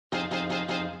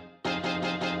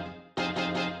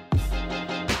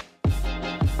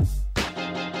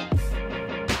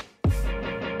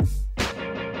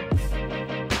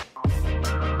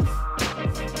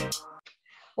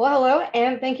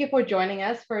and thank you for joining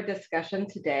us for a discussion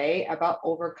today about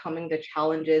overcoming the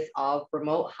challenges of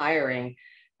remote hiring.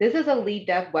 This is a lead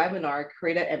dev webinar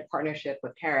created in partnership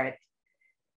with Carrot.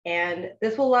 And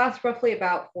this will last roughly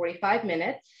about 45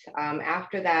 minutes.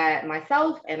 After that,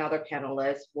 myself and other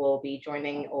panelists will be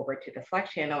joining over to the Slack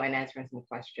channel and answering some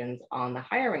questions on the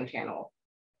hiring channel.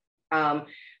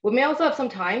 We may also have some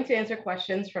time to answer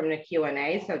questions from the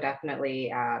Q&A, so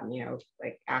definitely,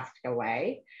 ask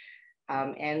away.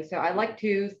 And so I'd like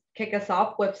to kick us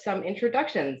off with some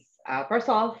introductions. First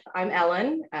off, I'm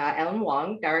Ellen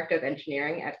Wong, Director of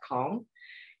Engineering at Calm.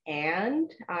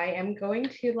 And I am going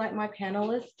to let my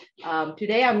panelists,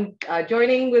 today I'm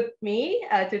joining with me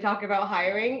to talk about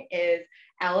hiring is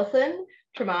Allison,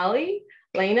 Tremali,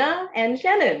 Lena, and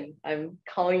Shannon. I'm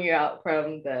calling you out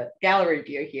from the gallery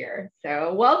view here.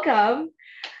 So welcome.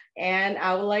 And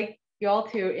I would like you all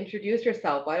to introduce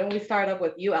yourself. Why don't we start off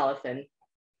with you, Allison?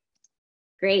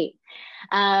 Great.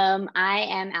 I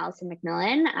am Allison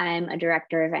McMillan. I'm a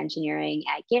director of engineering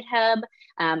at GitHub.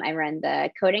 I run the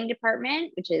coding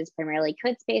department, which is primarily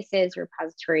code spaces,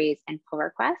 repositories, and pull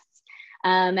requests.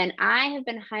 And I have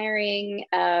been hiring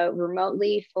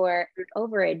remotely for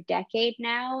over a decade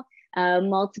now,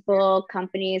 multiple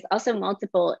companies, also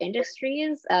multiple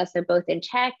industries. So both in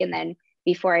tech, and then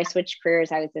before I switched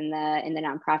careers, I was in the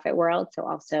nonprofit world. So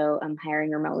also I'm hiring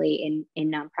remotely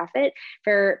in nonprofit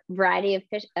for a variety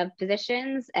of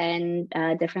positions and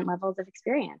different levels of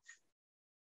experience.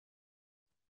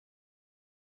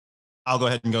 I'll go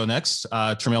ahead and go next.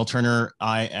 Tremail Turner.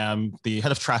 I am the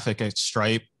head of traffic at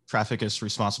Stripe. Traffic is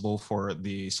responsible for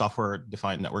the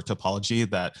software-defined network topology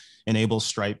that enables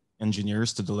Stripe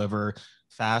engineers to deliver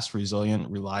fast, resilient,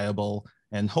 reliable,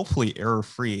 and hopefully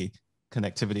error-free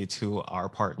connectivity to our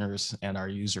partners and our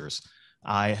users.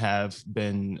 I have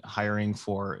been hiring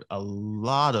for a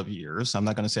lot of years. I'm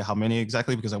not going to say how many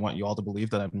exactly because I want you all to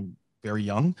believe that I'm very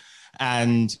young.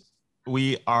 And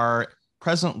we are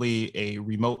presently a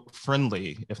remote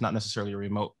friendly, if not necessarily a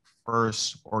remote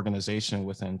first organization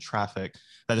within traffic.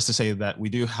 That is to say that we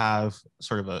do have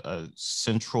sort of a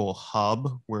central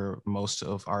hub where most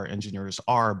of our engineers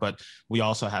are, but we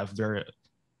also have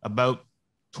about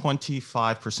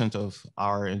 25% of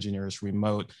our engineers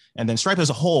remote. And then Stripe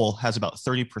as a whole has about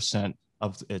 30%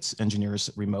 of its engineers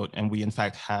remote. And we in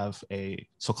fact have a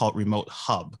so-called remote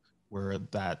hub where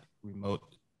that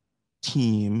remote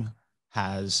team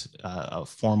has a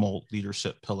formal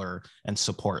leadership pillar and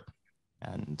support.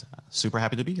 And super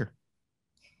happy to be here.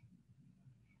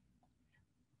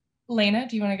 Lena,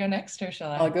 do you want to go next or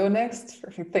shall I? I'll go next.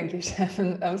 Perfect. Thank you,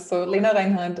 Shannon. So Lena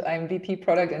Reinhardt, I'm VP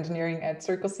Product Engineering at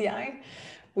Circle CI.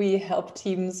 We help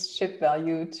teams ship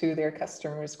value to their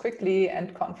customers quickly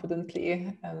and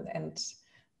confidently. And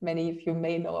many of you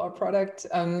may know our product.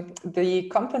 The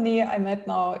company I'm at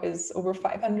now is over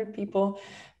 500 people.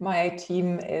 My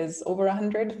team is over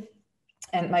 100.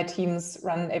 And my teams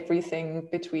run everything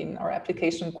between our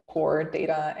application core,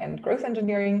 data, and growth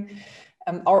engineering.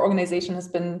 Our organization has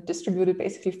been distributed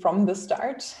basically from the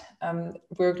start.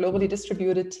 We're a globally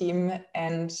distributed team,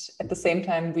 and at the same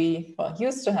time, we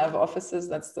used to have offices.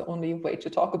 That's the only way to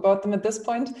talk about them at this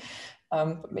point.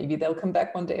 But maybe they'll come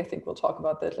back one day. I think we'll talk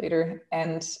about that later.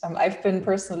 And I've been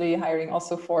personally hiring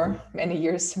also for many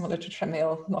years, similar to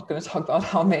Tremail. Not going to talk about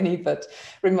how many, but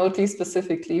remotely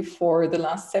specifically for the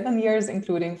last 7 years,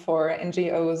 including for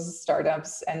NGOs,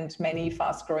 startups, and many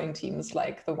fast-growing teams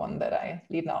like the one that I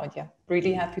lead now. And yeah,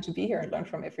 really happy to be here and learn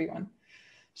from everyone.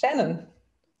 Shannon.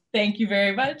 Thank you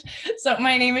very much. So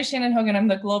my name is Shannon Hogan. I'm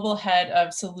the global head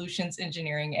of solutions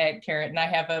engineering at Carrot, and I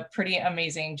have a pretty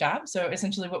amazing job. So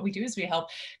essentially what we do is we help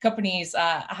companies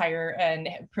hire, and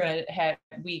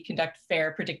we conduct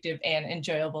fair, predictive, and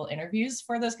enjoyable interviews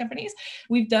for those companies.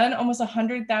 We've done almost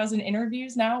 100,000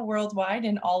 interviews now worldwide,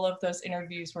 and all of those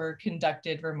interviews were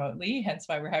conducted remotely, hence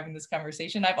why we're having this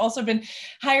conversation. I've also been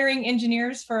hiring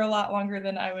engineers for a lot longer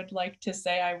than I would like to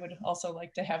say. I would also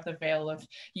like to have the veil of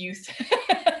youth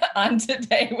on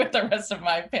today with the rest of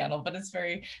my panel, but it's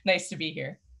very nice to be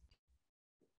here.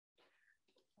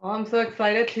 Well, I'm so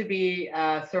excited to be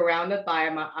surrounded by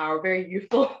our very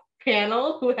youthful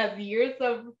panel who has years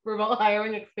of remote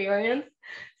hiring experience.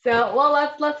 So, well,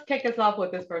 let's kick us off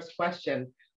with this first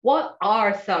question. What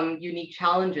are some unique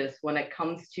challenges when it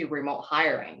comes to remote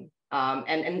hiring?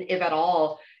 And if at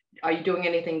all, are you doing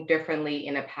anything differently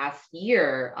in the past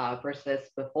year versus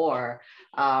before?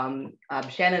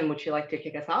 Shannon, would you like to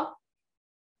kick us off?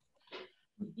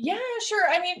 Yeah, sure.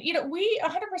 I mean, we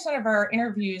 100% of our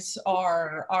interviews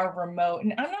are remote,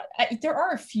 and there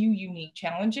are a few unique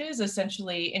challenges,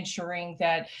 essentially ensuring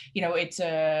that, it's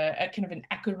a kind of an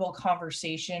equitable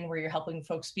conversation where you're helping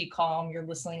folks be calm, you're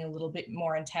listening a little bit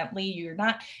more intently, you're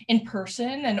not in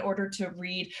person in order to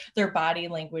read their body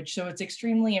language. So it's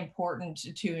extremely important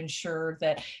to ensure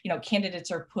that, candidates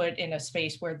are put in a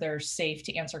space where they're safe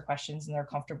to answer questions and they're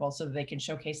comfortable so that they can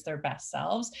showcase their best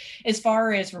selves. As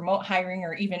far as remote hiring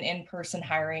or even in-person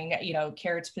hiring,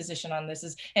 Carrot's position on this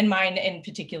is, and mine in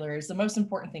particular, is the most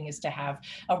important thing is to have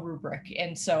a rubric.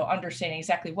 And so understanding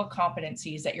exactly what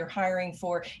competencies that you're hiring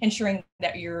for, ensuring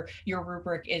that your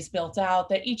rubric is built out,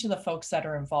 that each of the folks that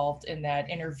are involved in that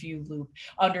interview loop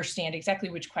understand exactly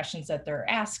which questions that they're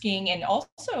asking, and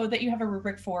also that you have a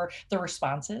rubric for the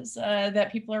responses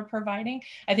that people are providing.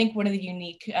 I think one of the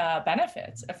unique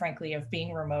benefits, frankly, of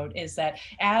being remote is that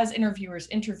as interviewers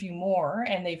interview more,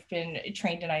 and they've been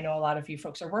trained, and I know a lot of you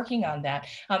folks are working on that,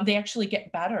 they actually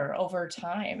get better over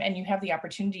time. And you have the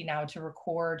opportunity now to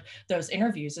record those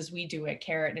interviews as we do at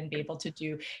Carrot and be able to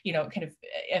do, kind of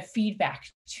a feedback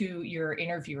to your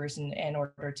interviewers in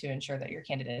order to ensure that your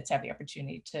candidates have the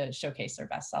opportunity to showcase their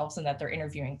best selves and that they're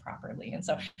interviewing properly. And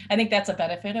so I think that's a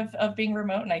benefit of being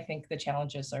remote. And I think the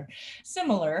challenges are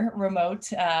similar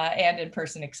remote and in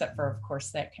person, except for, of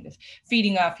course, that kind of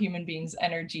feeding off human beings'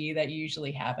 energy that you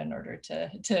usually have in order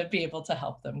to be able to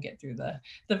help them get through the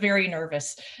very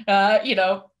nervous,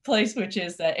 place, which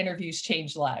is that interviews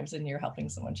change lives and you're helping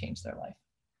someone change their life.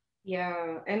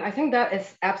 Yeah, and I think that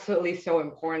is absolutely so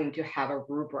important to have a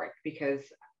rubric, because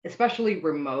especially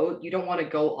remote, you don't want to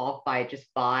go off by just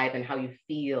vibe and how you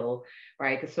feel,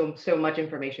 right? Because so much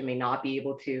information may not be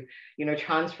able to,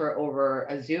 transfer over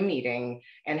a Zoom meeting.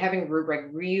 And having a rubric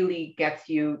really gets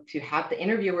you to have the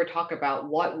interviewer talk about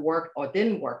what worked or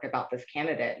didn't work about this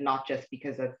candidate, not just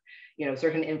because of,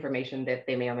 certain information that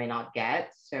they may or may not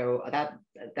get. So that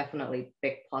definitely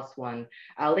big plus one.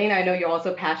 Lena, I know you're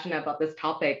also passionate about this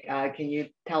topic. Can you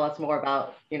tell us more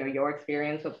about, your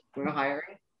experience of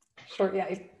hiring? Sure.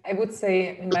 Yeah, I would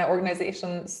say my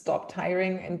organization stopped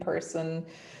hiring in person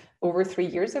over 3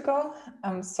 years ago.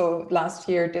 So last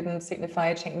year didn't signify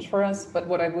a change for us. But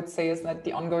what I would say is that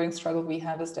the ongoing struggle we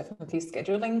have is definitely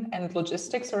scheduling and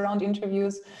logistics around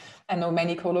interviews. I know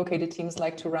many co-located teams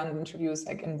like to run interviews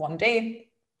like in one day.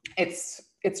 It's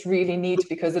really neat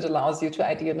because it allows you to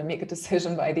ideally make a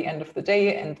decision by the end of the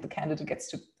day, and the candidate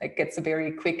gets a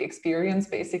very quick experience,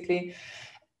 basically.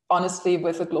 Honestly,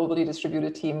 with a globally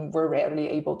distributed team, we're rarely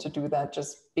able to do that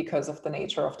just because of the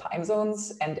nature of time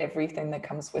zones and everything that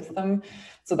comes with them.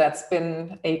 So that's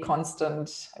been a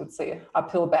constant, I would say,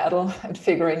 uphill battle at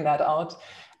figuring that out.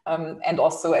 And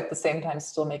also at the same time,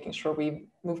 still making sure we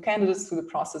move candidates through the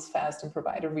process fast and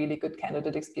provide a really good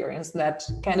candidate experience. That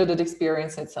candidate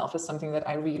experience itself is something that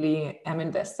I really am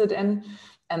invested in,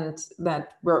 and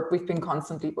that we've been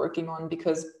constantly working on,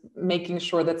 because making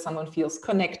sure that someone feels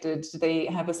connected, they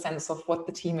have a sense of what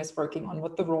the team is working on,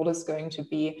 what the role is going to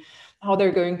be, how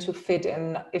they're going to fit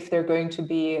in, if they're going to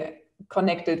be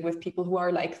connected with people who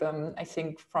are like them. I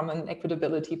think from an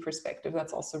equitability perspective,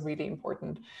 that's also really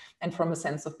important, and from a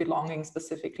sense of belonging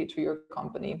specifically to your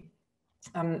company.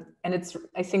 And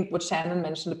I think what Shannon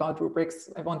mentioned about rubrics,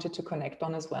 I wanted to connect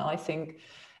on as well. I think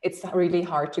it's really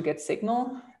hard to get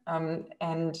signal,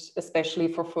 and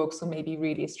especially for folks who may be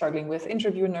really struggling with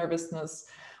interview nervousness,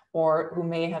 or who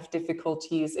may have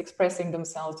difficulties expressing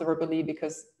themselves verbally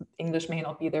because English may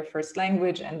not be their first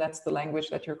language, and that's the language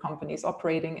that your company is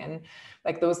operating in.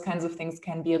 Like, those kinds of things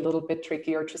can be a little bit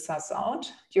trickier to suss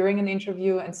out during an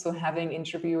interview. And so having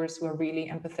interviewers who are really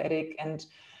empathetic and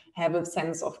have a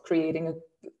sense of creating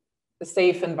a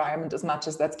safe environment as much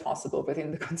as that's possible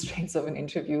within the constraints of an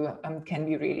interview can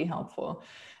be really helpful.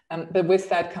 But with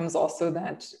that comes also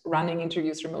that running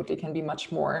interviews remotely can be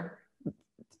much more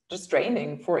just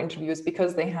draining for interviews,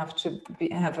 because they have to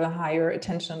have a higher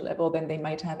attention level than they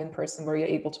might have in person, where you're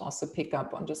able to also pick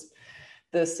up on just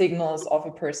the signals of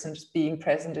a person just being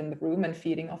present in the room and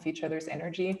feeding off each other's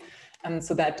energy.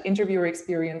 So that interviewer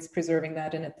experience, preserving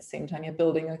that, and at the same time, you're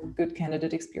building a good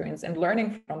candidate experience and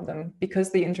learning from them, because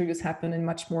the interviews happen in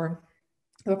much more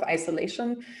of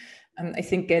isolation. I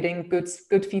think getting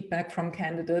good feedback from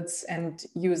candidates and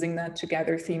using that to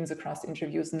gather themes across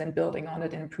interviews, and then building on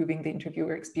it and improving the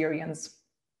interviewer experience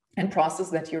and process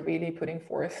that you're really putting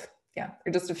forth. Yeah,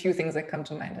 are just a few things that come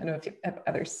to mind. I don't know if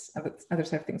others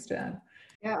have things to add.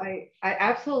 Yeah, I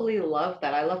absolutely love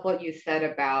that. I love what you said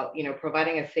about,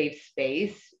 providing a safe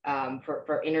space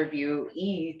for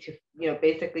interviewee to,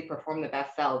 basically perform the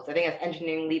best selves. I think as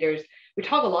engineering leaders, we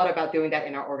talk a lot about doing that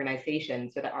in our organization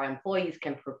so that our employees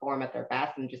can perform at their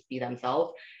best and just be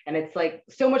themselves. And it's like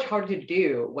so much harder to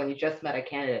do when you just met a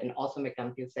candidate and also make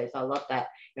them feel safe. So I love that,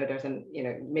 there's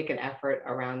make an effort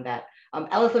around that.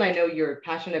 Ellison, I know you're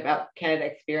passionate about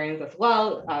candidate experience as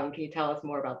well. Can you tell us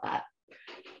more about that?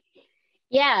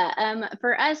 Yeah,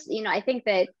 for us, I think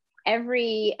that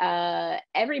every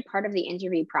part of the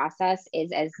interview process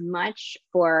is as much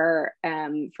for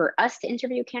us to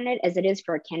interview a candidate as it is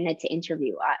for a candidate to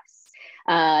interview us.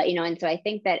 And so I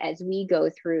think that as we go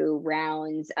through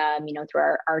rounds,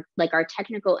 through our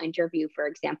technical interview, for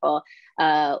example,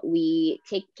 we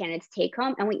take candidates take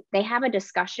home and they have a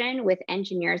discussion with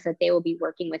engineers that they will be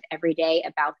working with every day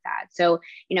about that. So,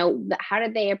 how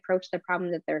did they approach the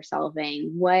problem that they're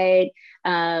solving?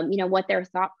 What their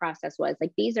thought process was.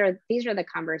 Like these are the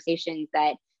conversations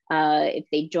that if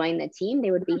they join the team,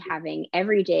 they would be having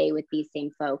every day with these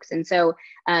same folks. And so,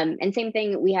 and same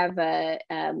thing, we have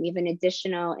an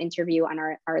additional interview on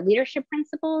our leadership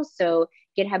principles. So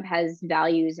GitHub has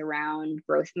values around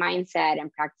growth mindset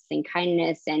and practicing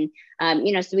kindness. And,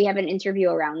 so we have an interview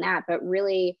around that, but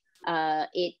really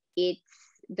it's,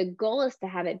 the goal is to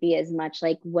have it be as much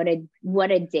like what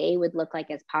a day would look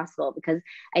like as possible, because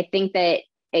I think that,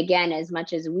 again, as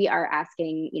much as we are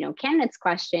asking, candidates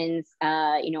questions,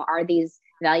 are these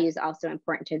values also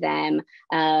important to them?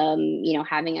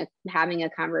 Having a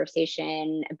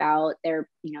conversation about their,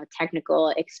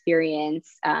 technical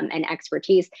experience and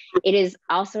expertise. It is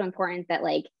also important that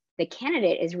the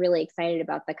candidate is really excited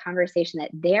about the conversation that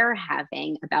they're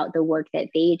having about the work that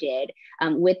they did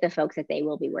with the folks that they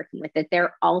will be working with, that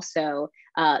they're also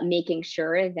making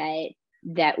sure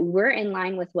that we're in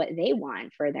line with what they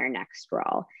want for their next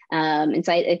role. And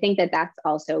so I think that that's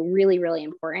also really, really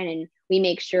important. And we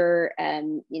make sure,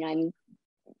 the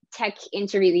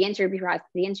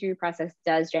interview process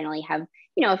does generally have,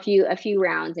 a few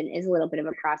rounds and is a little bit of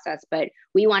a process, but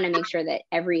we want to make sure that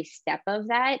every step of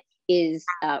that is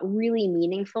really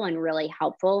meaningful and really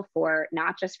helpful for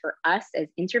not just for us as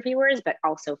interviewers, but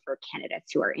also for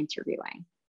candidates who are interviewing.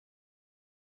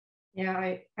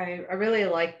 Yeah, I really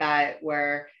like that,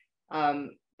 where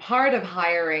part of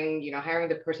hiring, hiring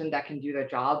the person that can do the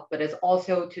job, but is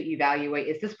also to evaluate,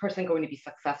 is this person going to be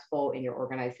successful in your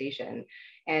organization?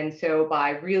 And so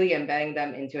by really embedding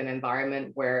them into an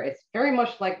environment where it's very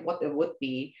much like what it would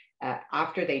be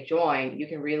after they join, you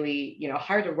can really,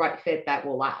 hire the right fit that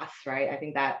will last, right? I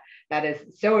think that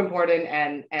is so important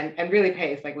and really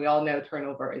pays. Like we all know,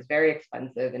 turnover is very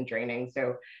expensive and draining.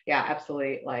 So yeah,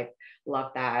 absolutely,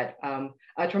 love that.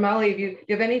 Tramali, if you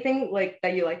have anything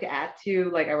that you like to add to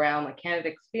around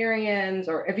candidate experience,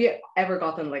 or if you ever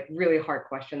gotten really hard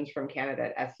questions from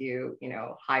candidate as you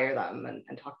hire them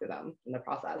and talk to them in the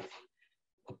process.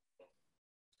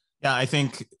 Yeah, I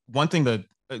think one thing that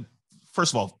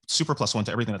first of all, super plus one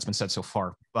to everything that's been said so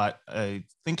far, but I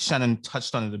think Shannon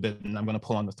touched on it a bit, and I'm going to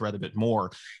pull on the thread a bit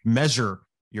more. Measure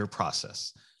your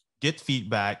process. Get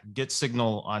feedback, get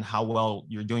signal on how well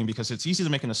you're doing, because it's easy to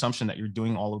make an assumption that you're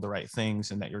doing all of the right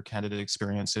things and that your candidate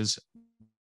experience is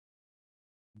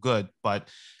good, but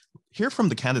hear from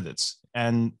the candidates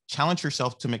and challenge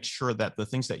yourself to make sure that the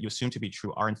things that you assume to be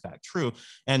true are in fact true,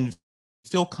 and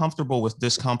feel comfortable with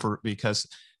discomfort, because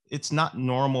it's not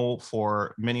normal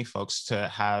for many folks to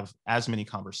have as many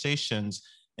conversations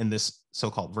in this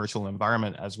so-called virtual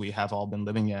environment as we have all been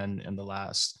living in the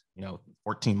last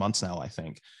 14 months now, I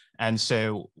think. And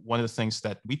so one of the things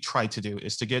that we try to do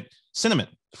is to get sentiment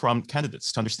from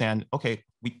candidates to understand, okay,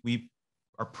 we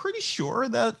are pretty sure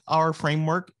that our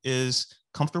framework is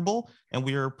comfortable, and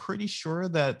we are pretty sure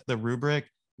that the rubric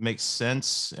makes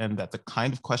sense and that the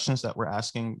kind of questions that we're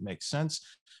asking make sense.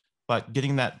 But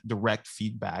getting that direct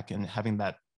feedback and having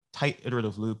that tight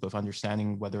iterative loop of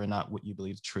understanding whether or not what you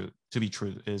believe to be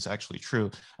true is actually true,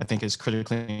 I think is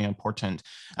critically important.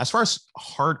 As far as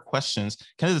hard questions,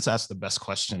 candidates ask the best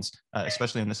questions,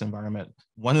 especially in this environment.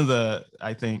 One of the,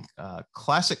 I think,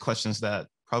 classic questions that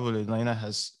probably Elena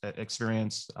has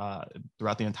experienced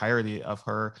throughout the entirety of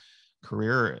her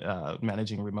career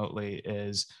managing remotely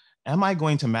is, am I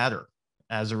going to matter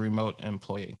as a remote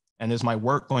employee? And is my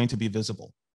work going to be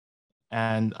visible?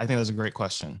 And I think that's a great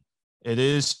question. It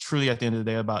is truly, at the end of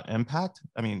the day, about impact.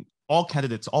 I mean, all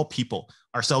candidates, all people,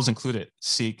 ourselves included,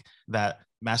 seek that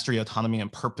mastery, autonomy,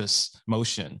 and purpose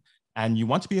motion. And you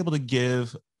want to be able to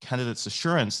give candidates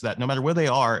assurance that no matter where they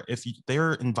are, if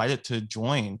they're invited to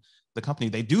join the company,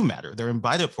 they do matter. They're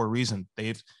invited for a reason.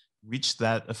 They've reached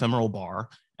that ephemeral bar,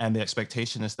 and the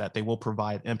expectation is that they will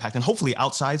provide impact and hopefully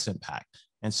outsized impact.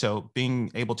 And so being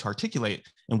able to articulate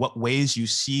in what ways you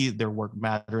see their work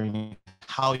mattering,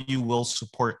 how you will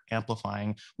support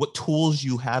amplifying, what tools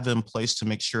you have in place to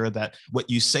make sure that what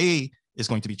you say is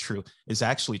going to be true is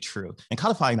actually true, and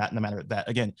codifying that in a manner that,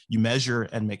 again, you measure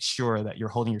and make sure that you're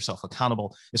holding yourself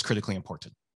accountable is critically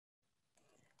important.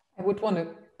 I would want to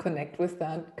connect with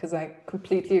that because I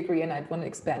completely agree, and I'd want to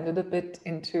expand it a bit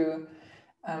into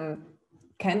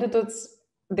candidates,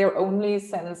 their only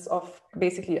sense of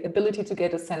basically ability to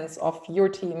get a sense of your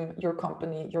team, your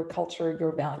company, your culture,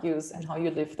 your values, and how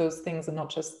you live those things, and not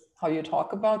just how you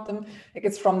talk about them. Like,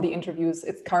 it's from the interviews.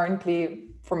 It's currently,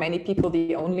 for many people,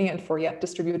 the only, and for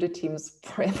distributed teams,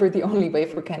 forever the only way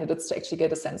for candidates to actually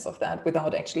get a sense of that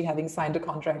without actually having signed a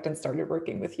contract and started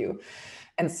working with you.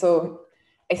 And so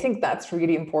I think that's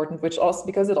really important, which also,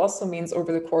 because it also means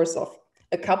over the course of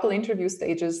a couple interview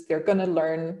stages, they're going to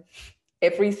learn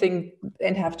everything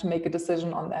and have to make a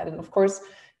decision on that. And of course,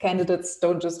 candidates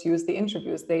don't just use the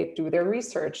interviews, they do their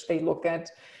research, they look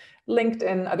at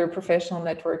LinkedIn, other professional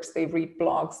networks, they read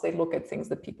blogs, they look at things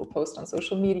that people post on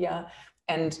social media,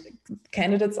 and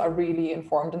candidates are really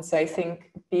informed. And so I think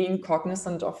being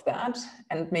cognizant of that,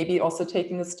 and maybe also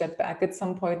taking a step back at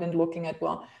some point and looking at,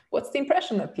 well, what's the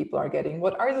impression that people are getting?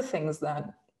 What are the things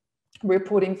that we're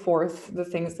putting forth, the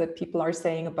things that people are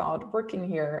saying about working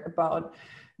here, about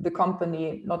the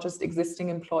company, not just existing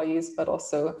employees, but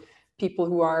also people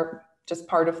who are just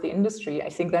part of the industry. I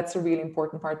think that's a really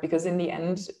important part, because in the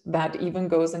end, that even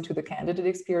goes into the candidate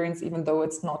experience, even though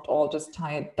it's not all just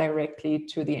tied directly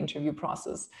to the interview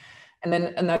process. And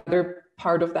then another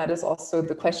part of that is also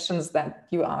the questions that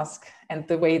you ask and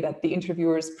the way that the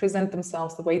interviewers present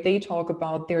themselves, the way they talk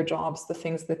about their jobs, the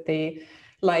things that they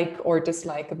like or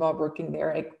dislike about working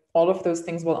there. Like, all of those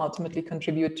things will ultimately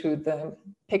contribute to the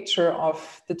picture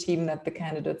of the team that the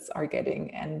candidates are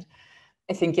getting. And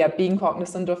I think, being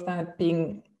cognizant of that,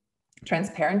 being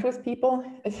transparent with people,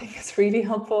 I think is really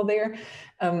helpful there.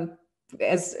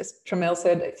 As Tramel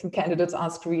said, I think candidates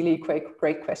ask really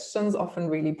great questions, often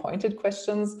really pointed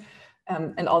questions,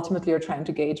 and ultimately are trying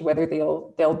to gauge whether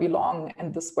they'll belong,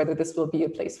 and whether this will be a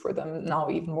place for them now,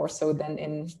 even more so than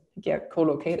in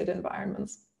co-located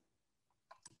environments.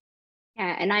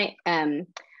 Yeah, and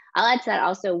I'll add to that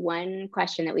also, one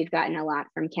question that we've gotten a lot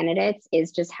from candidates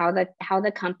is just how the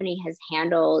company has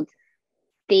handled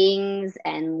things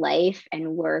and life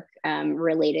and work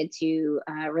related to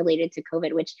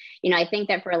COVID, which, I think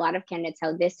that for a lot of candidates,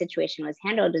 how this situation was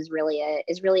handled is really a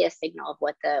signal of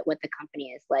what the company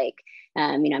is like.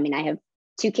 I have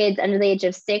 2 kids under the age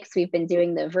of 6. We've been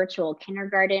doing the virtual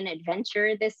kindergarten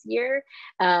adventure this year.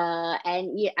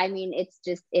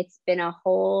 It's been a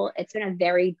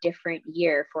very different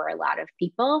year for a lot of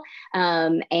people.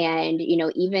 Even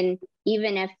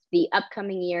if the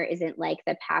upcoming year isn't like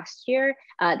the past year,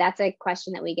 that's a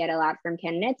question that we get a lot from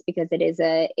candidates, because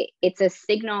it's a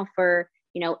signal for,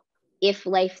 if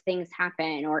life things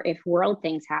happen or if world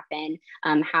things happen,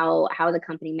 how the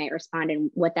company might respond and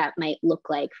what that might look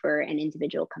like for an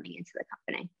individual coming into the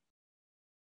company.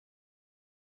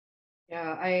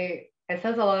 Yeah, it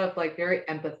says a lot of very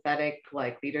empathetic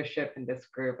leadership in this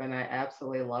group, and I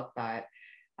absolutely love that.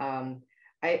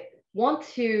 I want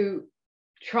to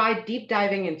try deep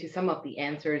diving into some of the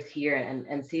answers here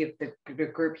and see if the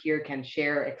group here can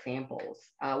share examples.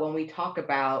 When we talk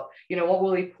about, what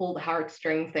really pulled the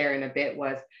heartstrings there in a bit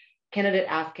was candidate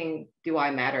asking, do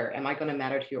I matter? Am I going to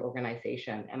matter to your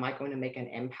organization? Am I going to make an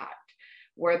impact?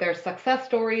 Were there success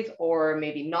stories or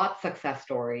maybe not success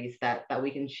stories that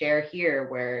we can share here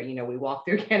where, we walk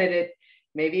through candidate,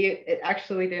 maybe it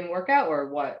actually didn't work out, or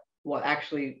what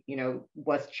actually,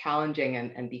 was challenging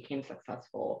and became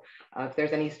successful. If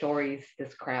there's any stories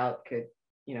this crowd could,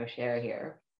 share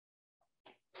here.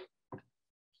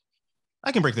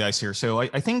 I can break the ice here. So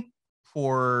I think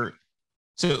we're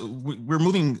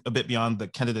moving a bit beyond the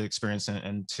candidate experience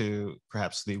and to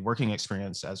perhaps the working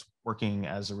experience as working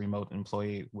as a remote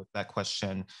employee with that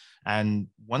question. And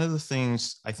one of the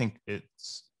things I think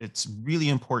it's really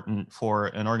important for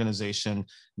an organization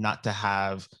not to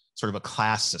have sort of a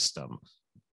class system.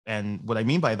 And what I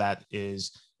mean by that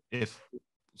is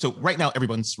so right now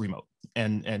everyone's remote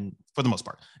and for the most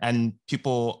part, and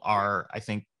people are, I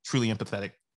think, truly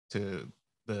empathetic to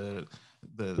the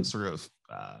sort of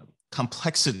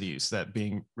complexities that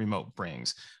being remote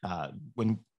brings.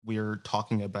 When we're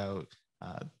talking about,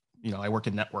 I work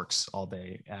in networks all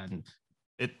day, and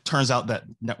it turns out that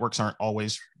networks aren't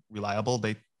always reliable.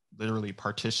 They literally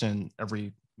partition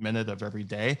every minute of every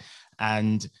day.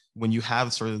 And when you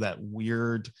have sort of that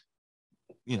weird,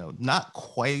 not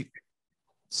quite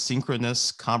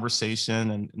synchronous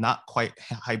conversation and not quite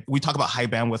high. We talk about high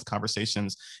bandwidth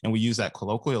conversations, and we use that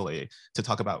colloquially to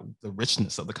talk about the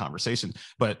richness of the conversation.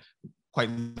 But quite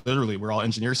literally, we're all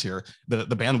engineers here. The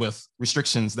bandwidth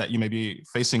restrictions that you may be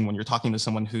facing when you're talking to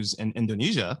someone who's in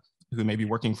Indonesia, who may be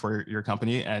working for your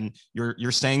company, and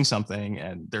you're saying something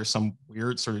and there's some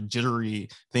weird sort of jittery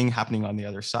thing happening on the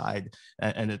other side,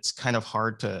 and it's kind of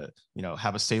hard to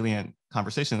have a salient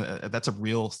conversation. That's a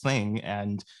real thing,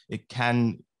 and it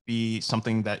can be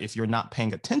something that if you're not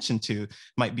paying attention to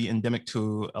might be endemic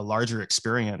to a larger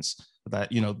experience.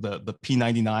 That the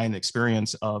P99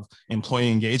 experience of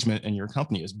employee engagement in your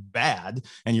company is bad,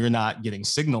 and you're not getting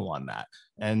signal on that.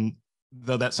 And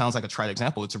though that sounds like a trite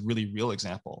example, it's a really real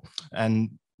example. And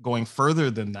going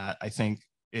further than that, I think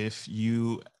if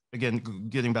you, again,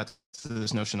 getting back to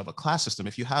this notion of a class system,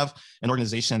 if you have an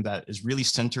organization that is really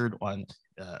centered on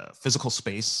physical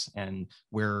space and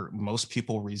where most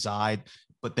people reside,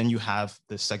 but then you have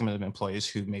this segment of employees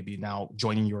who may be now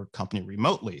joining your company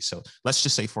remotely. So let's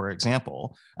just say, for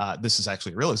example, this is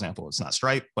actually a real example. It's not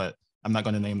Stripe, but I'm not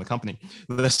going to name the company.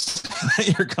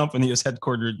 Your company is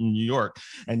headquartered in New York,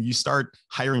 and you start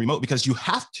hiring remote because you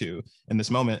have to in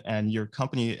this moment. And your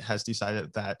company has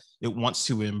decided that it wants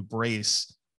to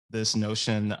embrace this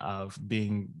notion of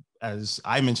being, as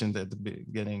I mentioned at the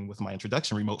beginning with my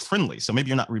introduction, remote friendly. So maybe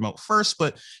you're not remote first,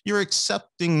 but you're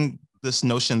accepting this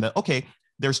notion that, okay,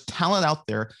 there's talent out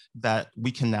there that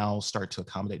we can now start to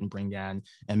accommodate and bring in.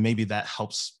 And maybe that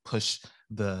helps push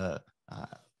the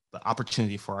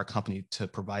opportunity for our company to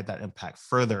provide that impact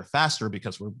further, faster,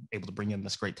 because we're able to bring in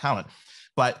this great talent.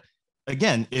 But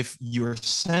again, if you're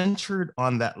centered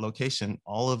on that location,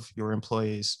 all of your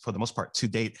employees, for the most part, to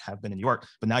date, have been in New York,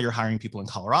 but now you're hiring people in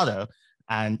Colorado,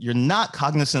 and you're not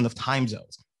cognizant of time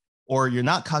zones, or you're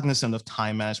not cognizant of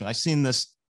time management. I've seen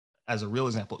this as a real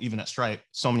example, even at Stripe,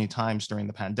 so many times during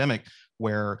the pandemic,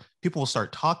 where people will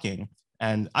start talking,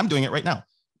 and I'm doing it right now.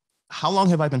 How long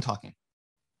have I been talking?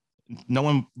 No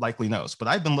one likely knows, but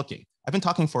I've been looking. I've been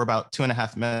talking for about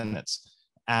 2.5 minutes,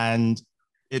 and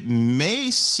it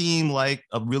may seem like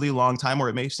a really long time, or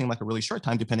it may seem like a really short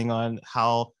time, depending on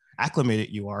how acclimated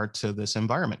you are to this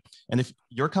environment. And if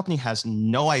your company has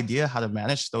no idea how to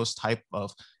manage those type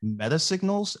of meta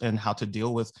signals and how to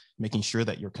deal with making sure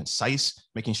that you're concise,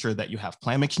 making sure that you have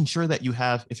plan, making sure that you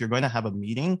have, if you're going to have a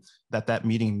meeting, that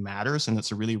meeting matters and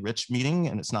it's a really rich meeting,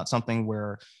 and it's not something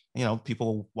where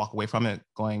people walk away from it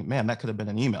going, man, that could have been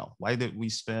an email. Why did we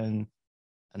spend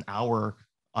an hour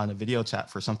on a video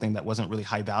chat for something that wasn't really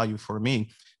high value for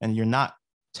me? And you're not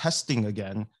testing,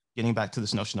 again, getting back to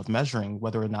this notion of measuring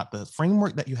whether or not the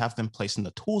framework that you have in place and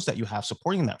the tools that you have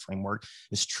supporting that framework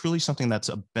is truly something that's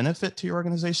a benefit to your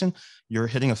organization, you're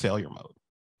hitting a failure mode.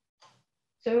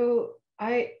 So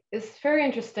it's very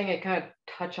interesting. I kind of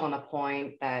touch on a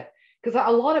point that, because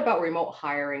a lot about remote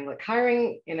hiring, like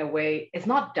hiring in a way is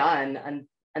not done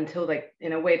until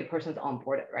in a way the person's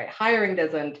onboarded, right? Hiring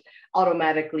doesn't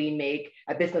automatically make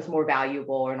a business more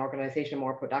valuable or an organization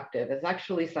more productive. It's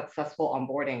actually successful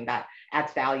onboarding that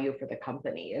adds value for the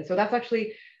company. And so that's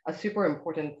actually a super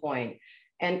important point.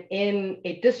 And in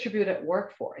a distributed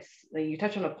workforce, you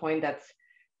touch on a point that's,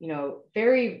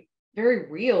 very, very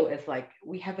real, is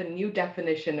we have a new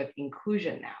definition of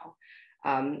inclusion now.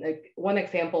 One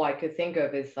example I could think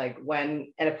of is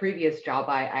when at a previous job,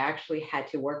 I actually had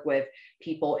to work with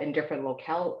people in different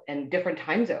locale and different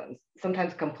time zones,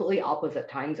 sometimes completely opposite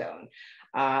time zone.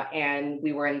 And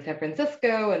we were in San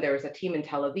Francisco, and there was a team in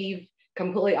Tel Aviv,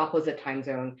 completely opposite time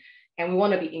zone. And we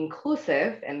want to be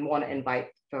inclusive and want to invite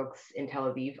folks in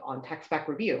Tel Aviv on tech spec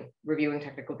reviewing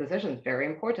technical decisions, very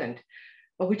important.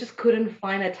 But we just couldn't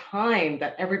find a time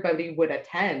that everybody would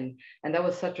attend. And that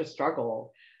was such a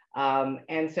struggle.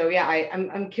 And so, yeah,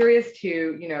 I'm curious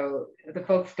to,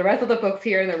 the rest of the folks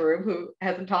here in the room who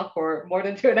hasn't talked for more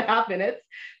than 2.5 minutes,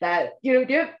 that, do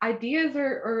you have ideas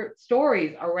or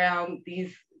stories around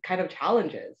these kind of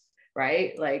challenges,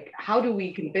 right? How do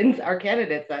we convince our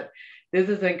candidates that this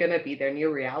isn't going to be their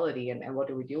new reality, and what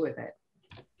do we do with it?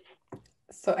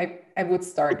 So I would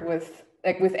start with,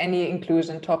 with any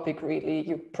inclusion topic, really,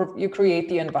 you create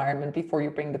the environment before you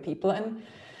bring the people in.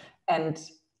 And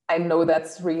I know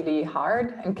that's really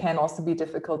hard and can also be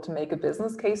difficult to make a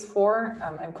business case for.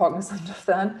 I'm cognizant of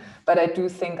that, but I do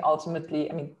think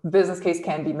ultimately, business case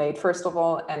can be made first of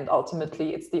all, and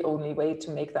ultimately it's the only way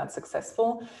to make that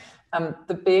successful.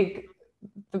 The big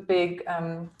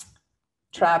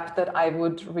trap that I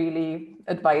would really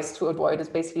advise to avoid is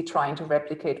basically trying to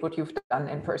replicate what you've done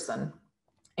in person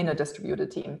in a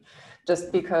distributed team,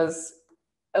 just because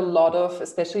a lot of,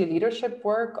 especially leadership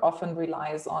work, often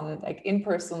relies on like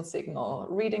in-person signal,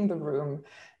 reading the room,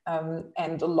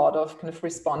 and a lot of kind of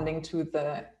responding to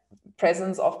the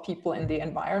presence of people in the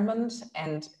environment.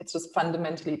 And it's just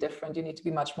fundamentally different. You need to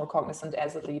be much more cognizant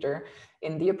as a leader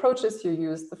in the approaches you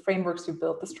use, the frameworks you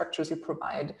build, the structures you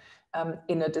provide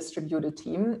in a distributed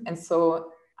team. And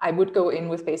so I would go in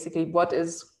with basically what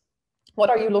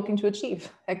are you looking to achieve?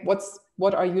 Like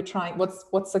what are you trying,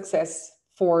 what's success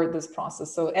for this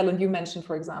process? So Ellen, you mentioned,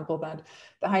 for example, that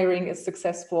the hiring is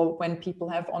successful when people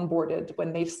have onboarded,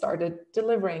 when they've started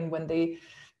delivering, when they,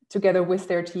 together with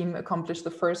their team, accomplish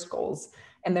the first goals,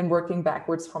 and then working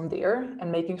backwards from there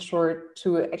and making sure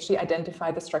to actually identify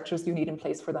the structures you need in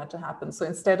place for that to happen. So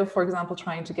instead of, for example,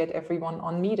 trying to get everyone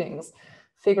on meetings,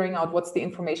 figuring out what's the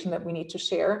information that we need to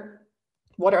share,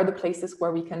 what are the places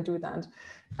where we can do that?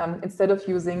 Instead of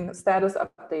using status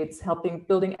updates,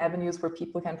 building avenues where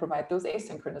people can provide those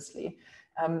asynchronously,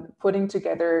 putting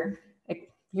together,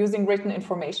 like, using written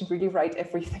information, really write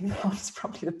everything down is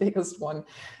probably the biggest one.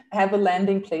 Have a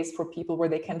landing place for people where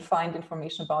they can find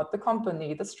information about the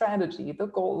company, the strategy, the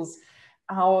goals,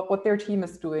 what their team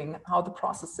is doing, how the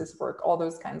processes work, all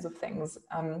those kinds of things.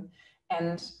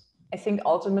 And I think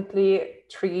ultimately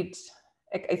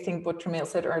I think what Tramiel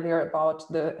said earlier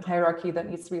about the hierarchy that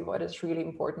needs to be avoided is really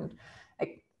important.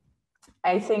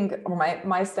 I think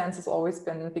my stance has always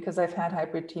been, because I've had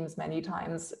hybrid teams many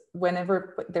times,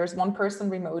 whenever there's one person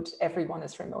remote, everyone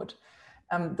is remote.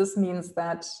 This means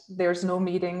that there's no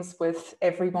meetings with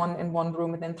everyone in one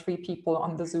room and then 3 people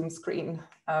on the Zoom screen.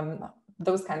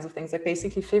 Those kinds of things, like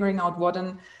basically figuring out what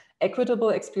an equitable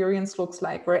experience looks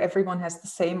like, where everyone has the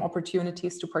same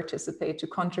opportunities to participate, to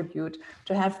contribute,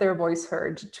 to have their voice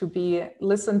heard, to be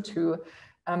listened to,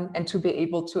 and to be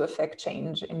able to affect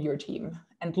change in your team.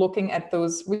 And looking at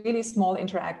those really small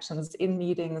interactions in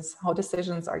meetings, how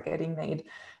decisions are getting made,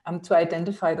 to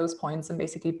identify those points and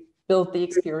basically build the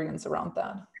experience around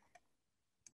that.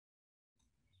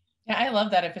 Yeah, I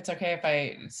love that. If it's okay if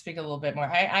I speak a little bit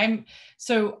more,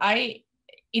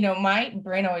 my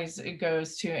brain always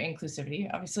goes to inclusivity.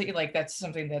 Obviously, like that's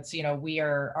something that's,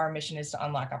 our mission is to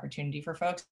unlock opportunity for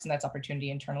folks, and that's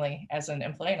opportunity internally as an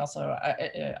employee and also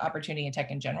opportunity in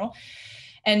tech in general.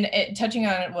 And touching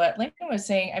on what Landon was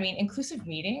saying, I mean, inclusive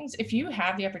meetings, if you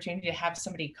have the opportunity to have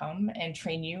somebody come and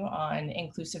train you on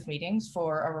inclusive meetings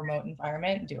for a remote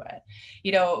environment, do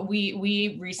it.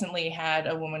 We recently had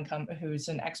a woman come who's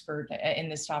an expert in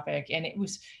this topic, and it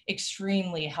was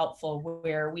extremely helpful,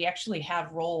 where we actually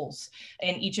have roles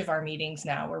in each of our meetings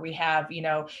now, where we have,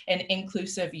 an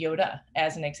inclusive Yoda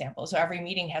as an example. So every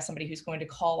meeting has somebody who's going to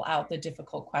call out the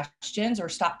difficult questions or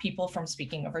stop people from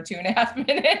speaking over 2.5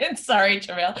 minutes. Sorry,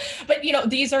 but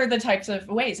these are the types of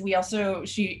ways.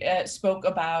 She spoke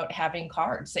about having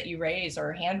cards that you raise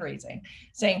or hand raising,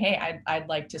 saying, hey, I'd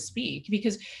like to speak,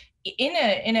 because in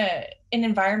an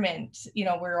environment,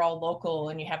 we're all local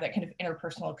and you have that kind of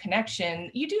interpersonal connection,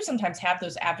 you do sometimes have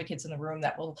those advocates in the room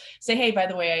that will say, hey, by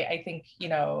the way, I think,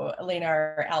 Elena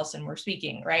or Allison were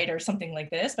speaking, right? Or something like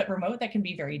this, but remote, that can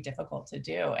be very difficult to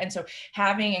do. And so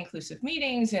having inclusive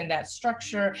meetings and that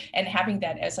structure and having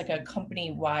that as like a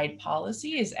company-wide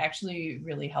policy is actually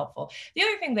really helpful. The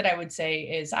other thing that I would say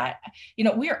is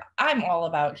I'm all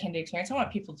about candidate experience. I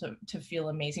want people to feel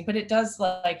amazing, but it does,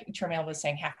 like Tramiel was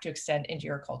saying, have to extend into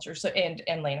your culture. So,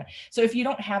 and Lena. So if you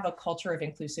don't have a culture of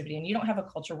inclusivity and you don't have a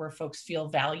culture where folks feel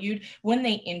valued, when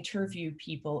they interview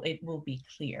people, it will be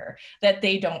clear that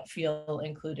they don't feel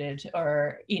included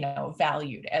or,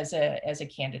 valued as a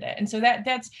candidate. And so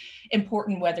that's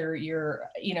important, whether you're,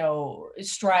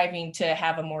 striving to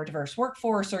have a more diverse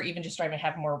workforce or even just striving to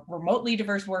have a more remotely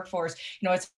diverse workforce.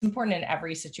 It's important in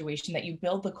every situation that you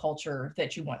build the culture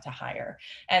that you want to hire.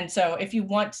 And so if you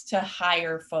want to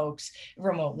hire folks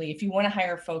remotely, if you want to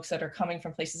hire folks that are coming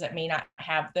from places that may not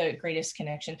have the greatest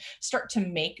connection, start to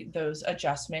make those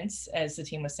adjustments, as the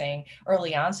team was saying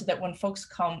early on, so that when folks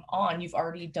come on, you've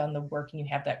already done the work and you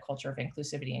have that culture of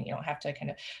inclusivity and you don't have to kind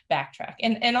of backtrack.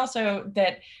 And also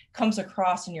that comes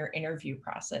across in your interview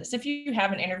process. If you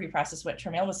have an interview process, what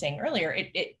Tramiel was saying earlier,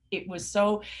 it was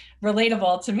so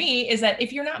relatable to me, is that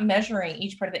if you're not measuring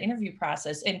each part of the interview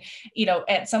process, and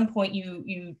at some point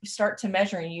you start to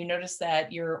measure and you notice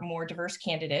that your more diverse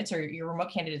candidates or your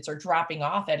remote candidates are dropping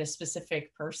off at a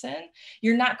specific person,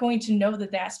 you're not going to know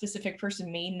that specific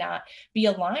person may not be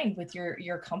aligned with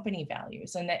your company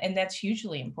values. And that's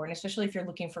hugely important, especially if you're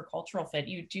looking for cultural fit.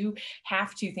 You do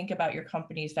have to think about your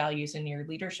company's values and your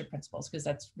leadership principles, because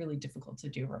that's really difficult to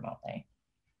do remotely.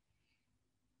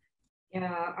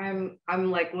 Yeah,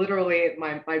 I'm like literally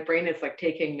my brain is like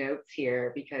taking notes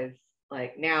here, because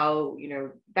like now,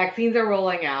 vaccines are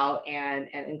rolling out, and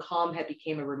Calm had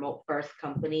became a remote first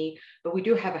company, but we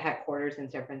do have a headquarters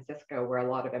in San Francisco where a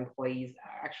lot of employees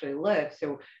actually live.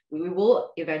 So we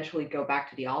will eventually go back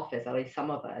to the office, at least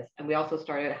some of us. And we also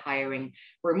started hiring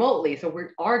remotely. So we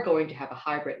are going to have a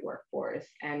hybrid workforce.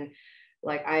 And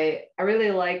like, I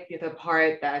really like the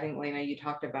part that I think, Lena, you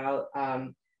talked about,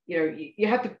 you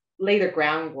have to lay the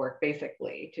groundwork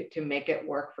basically to make it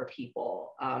work for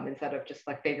people, instead of just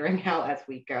like figuring out as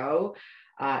we go.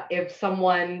 If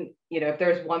someone, if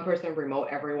there's one person remote,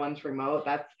 everyone's remote,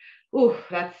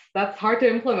 that's hard to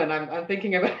implement. I'm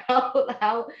thinking about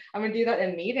how I'm gonna do that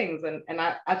in meetings. And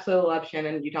I absolutely love,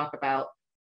 Shannon, you talk about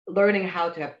learning how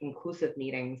to have inclusive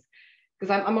meetings,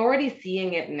 because I'm already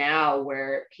seeing it now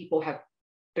where people have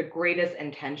the greatest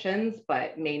intentions,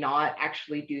 but may not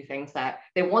actually do things that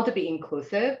they want to be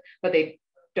inclusive, but they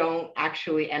don't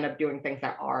actually end up doing things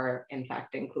that are in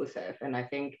fact inclusive. And I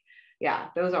think, yeah,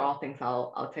 those are all things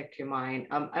I'll take to mind.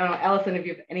 I don't know, Allison, if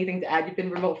you have anything to add. You've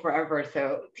been remote forever,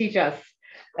 so teach us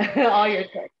all your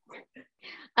tricks.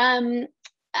 I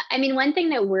mean, one thing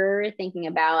that we're thinking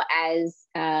about as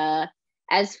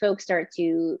folks start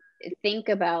to think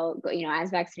about,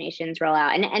 as vaccinations roll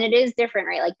out, and it is different,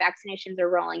 right? Like vaccinations are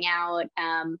rolling out,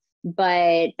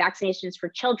 but vaccinations for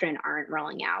children aren't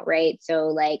rolling out, right? So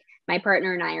like my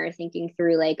partner and I are thinking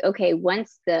through like, okay,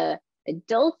 once the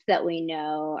adults that we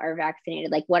know are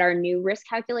vaccinated, like what our new risk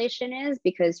calculation is,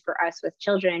 because for us with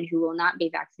children who will not be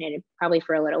vaccinated probably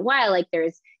for a little while, like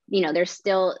there's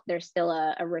still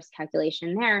a risk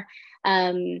calculation there.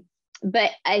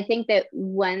 But I think that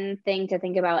one thing to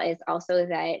think about is also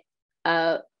that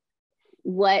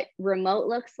what remote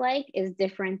looks like is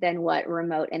different than what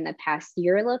remote in the past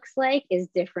year looks like, is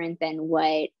different than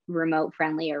what remote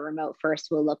friendly or remote first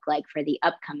will look like for the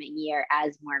upcoming year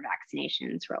as more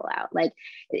vaccinations roll out. Like,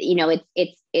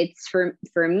 it's for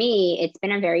me, it's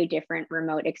been a very different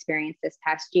remote experience this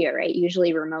past year, right?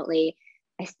 Usually remotely,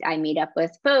 I meet up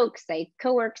with folks, I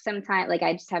co-work sometimes, like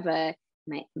I just have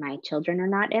my children are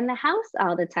not in the house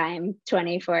all the time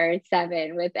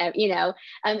 24/7 with,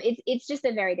 it's just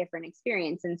a very different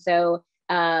experience. And so,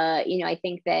 I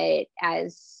think that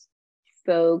as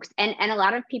folks and a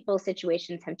lot of people's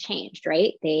situations have changed,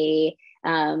 right? They've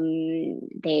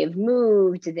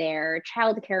moved, their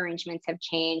childcare arrangements have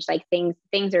changed, like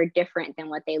things are different than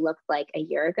what they looked like a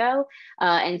year ago.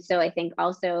 And so I think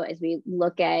also as we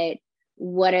look at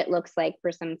what it looks like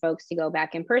for some folks to go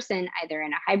back in person, either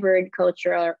in a hybrid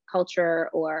culture,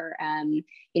 or,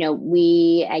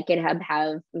 we at GitHub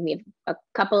have a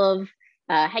couple of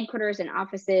headquarters and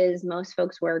offices. Most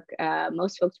folks work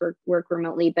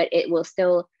remotely, but it will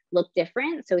still look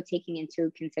different. So taking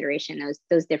into consideration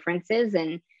those differences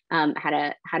and how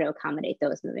to accommodate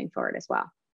those moving forward as well.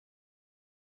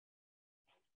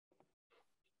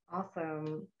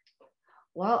 Awesome.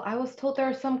 Well, I was told there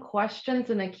are some questions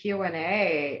in the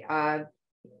Q&A.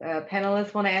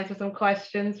 Panelists want to answer some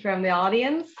questions from the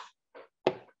audience?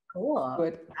 Cool.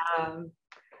 Good.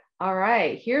 All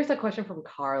right, here's a question from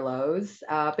Carlos.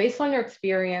 Based on your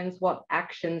experience, what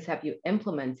actions have you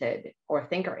implemented or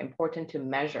think are important to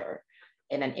measure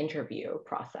in an interview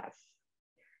process?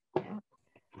 Yeah.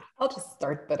 I'll just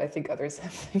start, but I think others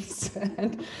have things to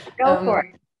add. Go for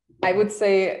it. I would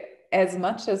say as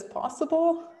much as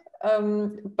possible.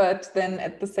 But then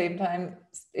at the same time,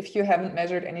 if you haven't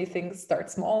measured anything, start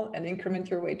small and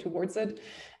increment your way towards it.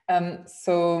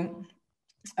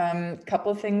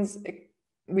 Couple of things.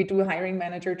 We do hiring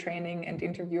manager training and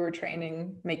interviewer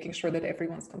training, making sure that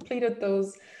everyone's completed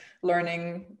those,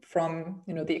 learning from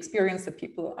the experience that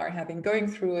people are having going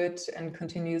through it, and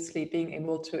continuously being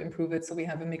able to improve it. So we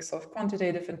have a mix of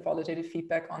quantitative and qualitative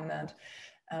feedback on that.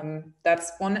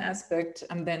 That's one aspect.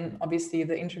 And then obviously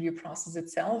the interview process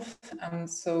itself.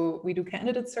 So we do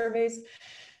candidate surveys,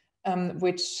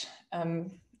 which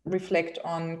reflect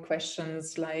on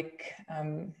questions like,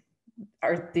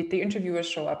 did the interviewers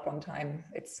show up on time?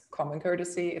 It's common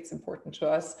courtesy, it's important to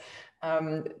us.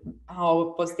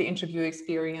 How was the interview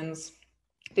experience?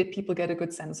 Did people get a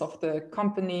good sense of the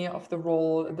company, of the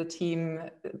role, the team?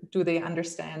 Do they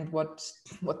understand what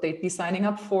they'd be signing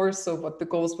up for? So what the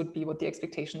goals would be, what the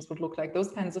expectations would look like, those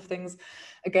kinds of things.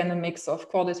 Again, a mix of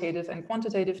qualitative and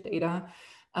quantitative data,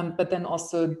 but then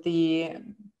also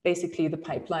basically the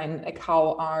pipeline, like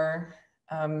how are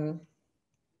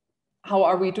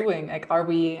we doing? Like, are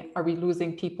we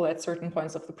losing people at certain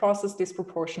points of the process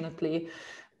disproportionately,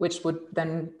 which would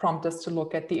then prompt us to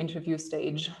look at the interview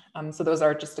stage. So those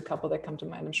are just a couple that come to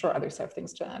mind. I'm sure others have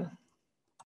things to add.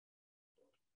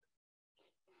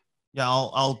 Yeah,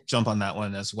 I'll jump on that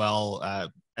one as well.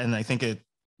 And I think it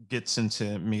gets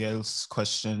into Miguel's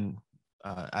question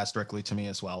asked directly to me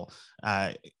as well.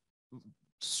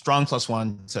 Strong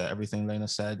 +1 to everything Lena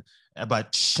said,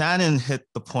 but Shannon hit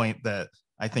the point that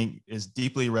I think is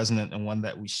deeply resonant and one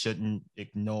that we shouldn't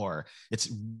ignore.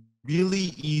 It's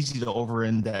really easy to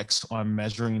over-index on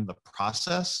measuring the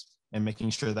process and making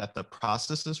sure that the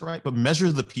process is right, but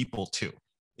measure the people too.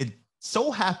 It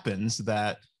so happens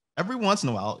that every once in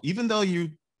a while, even though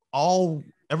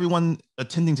everyone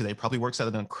attending today probably works at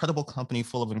an incredible company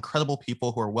full of incredible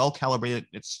people who are well-calibrated,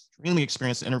 extremely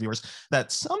experienced interviewers,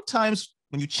 that sometimes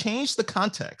when you change the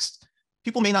context,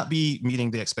 people may not be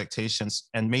meeting the expectations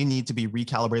and may need to be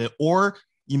recalibrated, or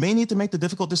you may need to make the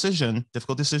difficult decision.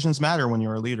 Difficult decisions matter when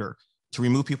you're a leader, to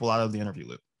remove people out of the interview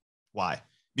loop. Why?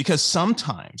 Because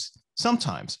sometimes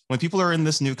when people are in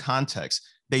this new context,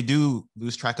 they do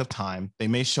lose track of time. They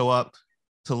may show up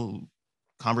to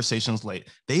conversations late.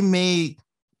 They may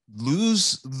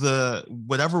lose the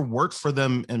whatever worked for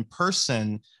them in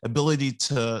person ability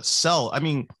to sell. I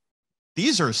mean,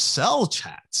 these are sell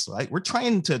chats, right? We're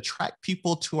trying to attract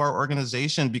people to our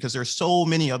organization because there's so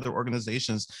many other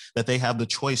organizations that they have the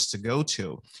choice to go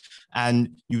to.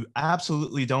 And you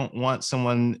absolutely don't want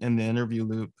someone in the interview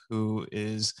loop who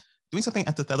is doing something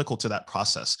antithetical to that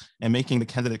process and making the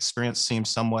candidate experience seem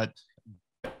somewhat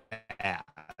bad,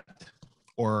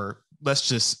 or let's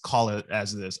just call it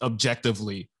as it is,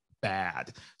 objectively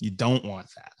bad. You don't want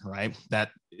that, right? That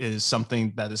is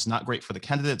something that is not great for the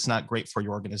candidate. It's not great for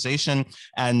your organization.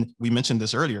 And we mentioned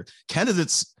this earlier.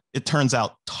 Candidates, it turns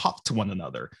out, talk to one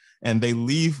another and they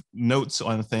leave notes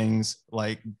on things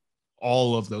like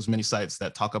all of those many sites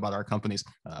that talk about our companies,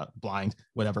 blind,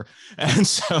 whatever. And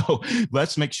so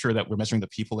let's make sure that we're measuring the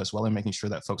people as well and making sure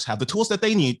that folks have the tools that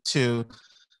they need to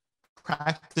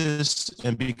practice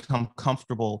and become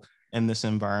comfortable in this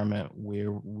environment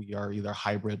where we are either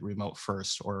hybrid, remote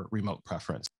first, or remote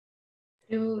preference.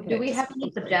 Do we have any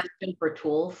suggestions for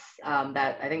tools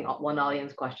that I think one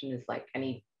audience question is like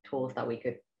any tools that we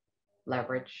could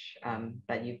leverage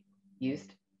that you've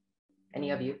used?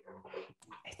 Any of you?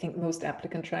 I think most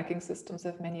applicant tracking systems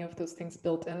have many of those things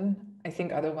built in. I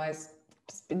think otherwise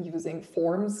just been using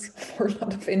forms for a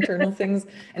lot of internal things.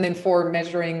 And then for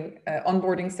measuring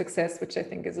onboarding success, which I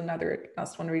think is another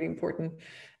last one really important.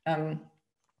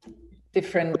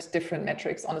 Different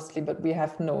metrics, honestly, but we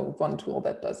have no one tool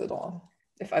that does it all.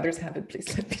 If others have it,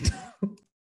 please let me know.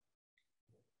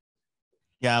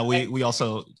 Yeah, we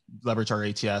also leverage our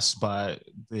ATS, but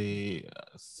the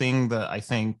thing that I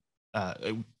think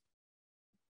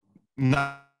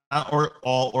not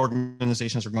all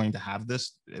organizations are going to have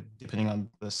this, depending on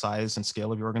the size and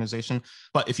scale of your organization.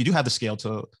 But if you do have the scale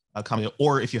to accommodate,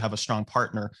 or if you have a strong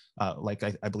partner, like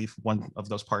I believe one of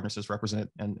those partners is represented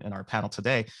in our panel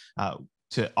today,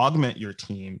 to augment your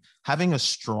team, having a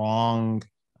strong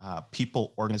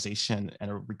people organization and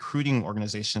a recruiting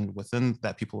organization within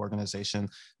that people organization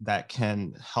that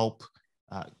can help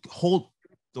hold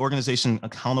the organization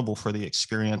accountable for the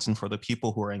experience and for the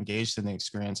people who are engaged in the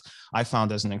experience, I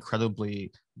found as an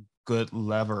incredibly good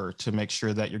lever to make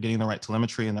sure that you're getting the right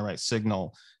telemetry and the right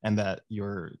signal, and that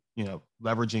you're,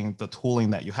 leveraging the tooling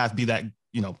that you have, be that,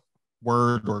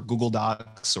 Word or Google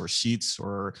Docs or Sheets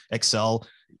or Excel.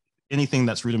 Anything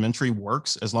that's rudimentary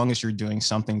works as long as you're doing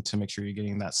something to make sure you're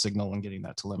getting that signal and getting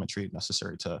that telemetry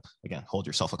necessary to, again, hold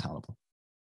yourself accountable.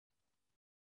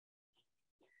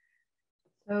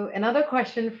 So another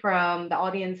question from the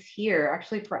audience here,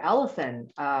 actually for Allison,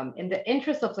 in the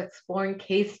interest of exploring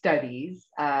case studies,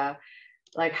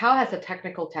 like how has the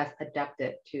technical test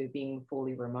adapted to being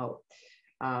fully remote?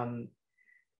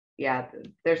 Yeah,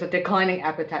 there's a declining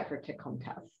appetite for take-home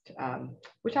test,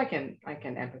 which I can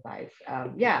empathize.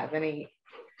 Yeah, any?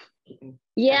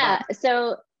 Yeah,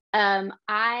 so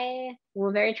I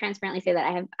will very transparently say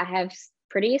that I have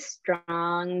pretty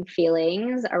strong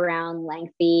feelings around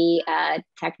lengthy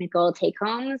technical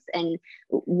take-homes and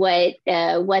what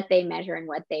they measure and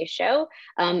what they show.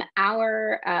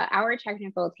 Our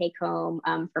technical take-home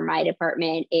for my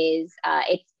department is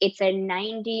it's a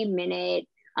 90-minute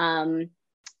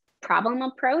problem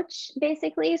approach,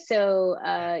 basically. So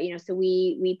so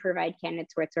we provide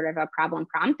candidates with sort of a problem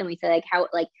prompt, and we say how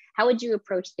would you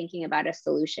approach thinking about a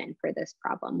solution for this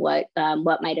problem? What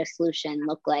might a solution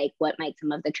look like? What might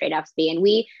some of the trade-offs be? And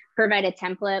we provide a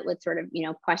template with sort of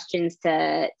questions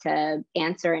to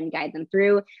answer and guide them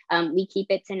through. We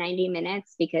keep it to 90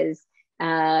 minutes because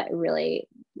really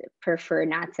prefer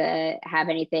not to have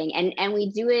anything, and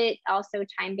we do it also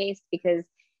time-based because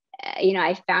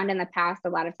I found in the past a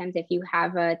lot of times if you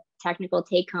have a technical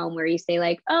take-home where you say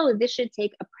like, oh, this should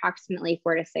take approximately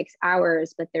 4 to 6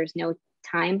 hours, but there's no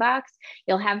time box,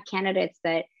 you'll have candidates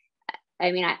that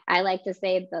I mean, I like to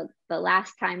say the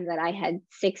last time that I had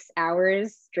 6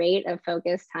 hours straight of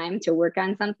focused time to work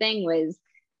on something was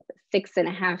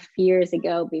 6.5 years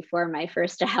ago, before my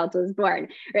first child was born,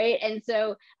 right? And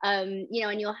so, you know,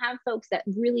 and you'll have folks that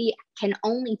really can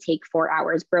only take 4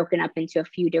 hours broken up into a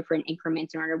few different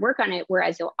increments in order to work on it,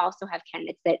 whereas you'll also have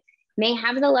candidates that may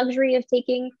have the luxury of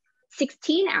taking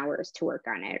 16 hours to work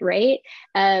on it, right?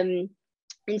 And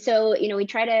so, you know, we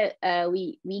try to,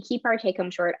 we keep our take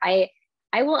home short.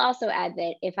 I will also add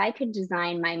that if I could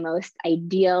design my most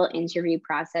ideal interview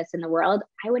process in the world,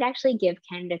 I would actually give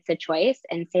candidates a choice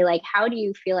and say, like, how do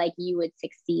you feel like you would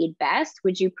succeed best?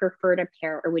 Would you prefer to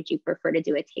pair, or would you prefer to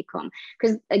do a take home?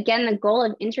 Because again, the goal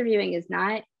of interviewing is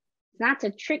not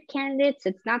to trick candidates.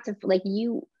 It's not to, like,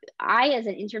 I as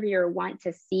an interviewer want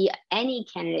to see any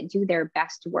candidate do their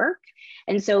best work.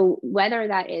 And so whether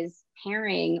that is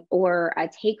pairing or a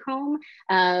take home,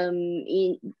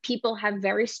 people have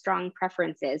very strong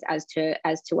preferences as to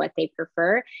what they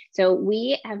prefer. So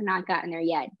we have not gotten there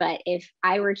yet, but if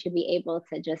I were to be able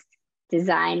to just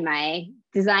design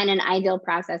an ideal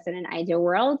process in an ideal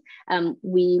world,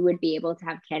 we would be able to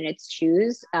have candidates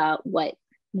choose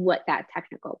what that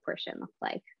technical portion looks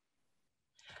like.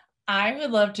 I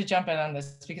would love to jump in on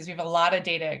this because we have a lot of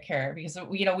data at Carrot, because,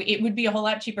 you know, it would be a whole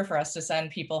lot cheaper for us to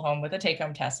send people home with a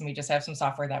take-home test, and we just have some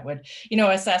software that would, you know,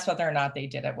 assess whether or not they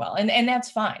did it well. And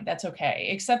that's fine. That's okay.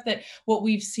 Except that what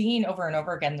we've seen over and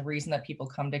over again, the reason that people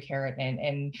come to Carrot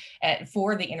and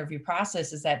for the interview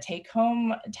process is that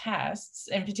take-home tests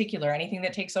in particular, anything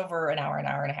that takes over an hour and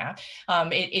a half,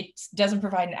 it doesn't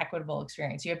provide an equitable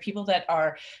experience. You have people that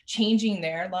are changing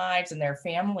their lives and their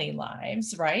family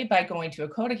lives, right, by going to a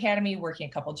code academy, working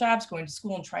a couple jobs, going to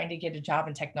school, and trying to get a job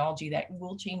in technology that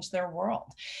will change their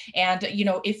world. And, you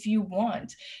know, if you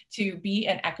want to be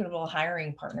an equitable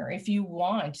hiring partner, if you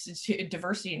want to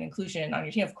diversity and inclusion on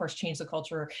your team, of course, change the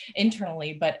culture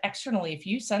internally, but externally, if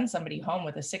you send somebody home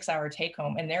with a 6-hour take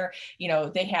home and they're, you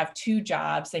know, they have 2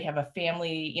 jobs, they have a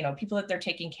family, you know, people that they're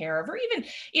taking care of, or even,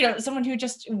 you know, someone who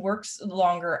just works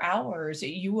longer hours,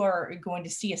 you are going to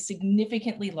see a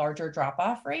significantly larger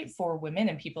drop-off rate for women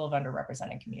and people of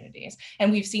underrepresented communities.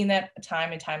 And we've seen that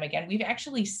time and time again. We've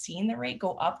actually seen the rate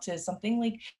go up to something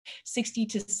like 60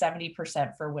 to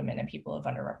 70% for women and people of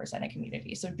underrepresented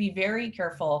communities. So be very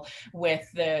careful with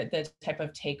the type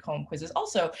of take-home quizzes.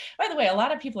 Also, by the way, a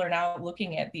lot of people are now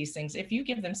looking at these things. If you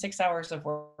give them 6 hours of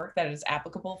work that is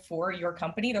applicable for your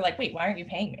company, they're like, wait, why aren't you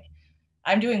paying me?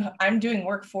 I'm doing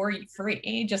work for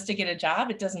free just to get a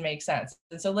job. It doesn't make sense.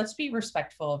 And so let's be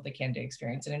respectful of the candidate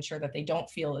experience and ensure that they don't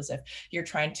feel as if you're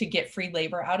trying to get free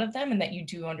labor out of them, and that you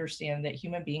do understand that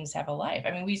human beings have a life. I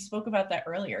mean, we spoke about that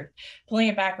earlier, pulling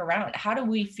it back around. How do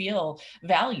we feel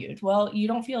valued? Well, you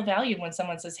don't feel valued when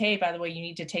someone says, hey, by the way, you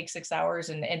need to take 6 hours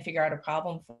and figure out a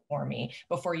problem for me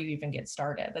before you even get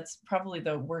started. That's probably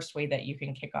the worst way that you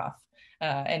can kick off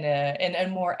in a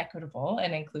more equitable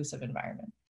and inclusive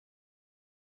environment.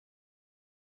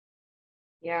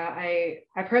 Yeah,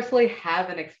 I personally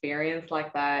have an experience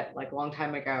like that, like a long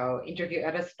time ago. Interview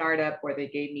at a startup where they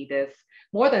gave me this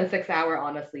more than 6-hour,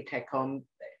 honestly, take home.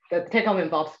 The take home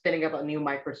involves spinning up a new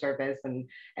microservice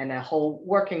and a whole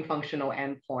working functional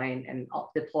endpoint and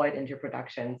deployed into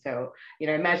production. So, you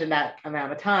know, imagine that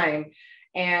amount of time.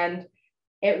 And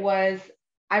it was,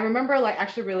 I remember like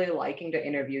actually really liking the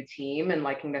interview team and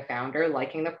liking the founder,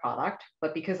 liking the product.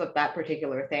 But because of that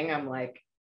particular thing, I'm like,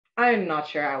 I'm not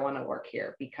sure I want to work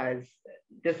here, because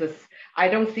I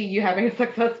don't see you having a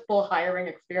successful hiring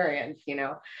experience, you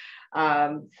know?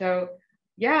 So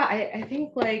yeah, I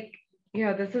think like, you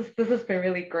know, this has been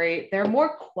really great. There are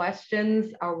more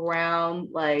questions around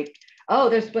like, oh,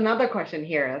 there's another question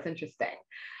here. That's interesting.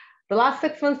 The last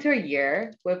 6 months to a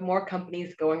year, with more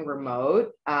companies going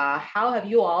remote, how have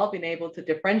you all been able to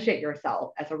differentiate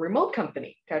yourself as a remote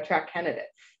company to attract candidates?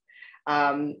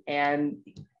 And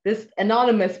this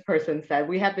anonymous person said,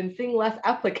 we have been seeing less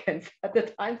applicants as the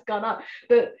time's gone on.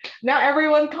 Now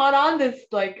everyone caught on this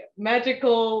like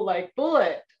magical like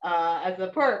bullet as a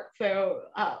perk. So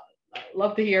I'd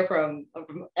love to hear from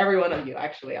every one of you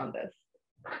actually on this.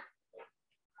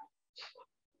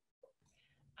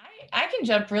 I can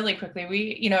jump really quickly.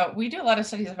 We do a lot of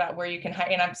studies about where you can hire,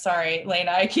 and I'm sorry,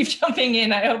 Lena, I keep jumping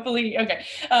in. Okay.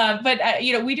 But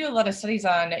we do a lot of studies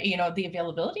on, the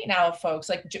availability now of folks,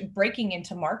 like breaking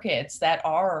into markets that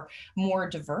are more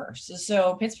diverse.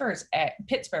 So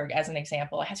Pittsburgh, as an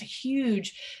example, has a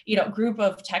huge, group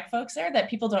of tech folks there that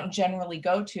people don't generally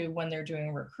go to when they're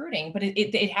doing recruiting, but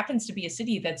it happens to be a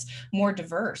city that's more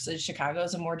diverse. Chicago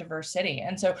is a more diverse city.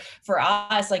 And so for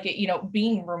us,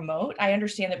 being remote, I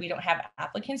understand that we don't don't have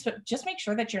applicants, but just make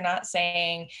sure that you're not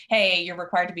saying, hey, you're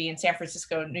required to be in San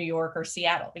Francisco, New York, or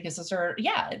Seattle, because those are,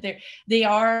 yeah, they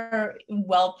are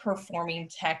well-performing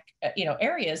tech,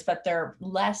 areas, but they're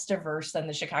less diverse than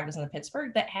the Chicagos and the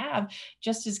Pittsburgh that have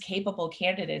just as capable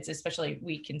candidates, especially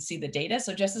we can see the data,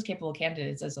 so just as capable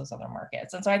candidates as those other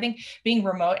markets. And so I think being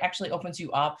remote actually opens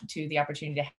you up to the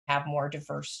opportunity to have more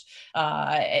diverse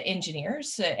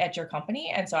engineers at your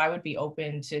company. And so I would be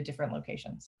open to different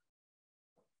locations.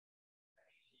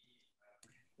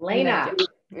 Lena.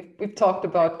 We've talked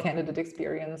about candidate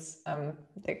experience.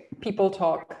 People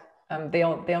talk,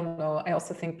 they'll know. I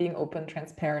also think being open,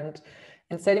 transparent,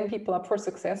 and setting people up for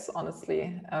success,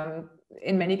 honestly.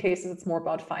 In many cases, it's more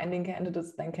about finding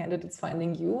candidates than candidates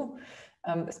finding you,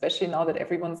 especially now that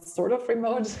everyone's sort of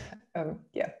remote.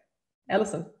 Yeah,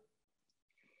 Allison.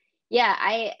 Yeah,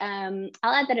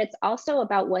 I'll add that it's also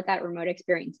about what that remote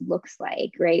experience looks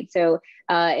like, right? So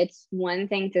it's one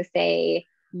thing to say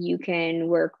you can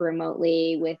work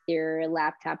remotely with your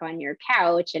laptop on your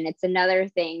couch, and it's another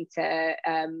thing to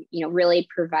really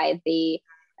provide the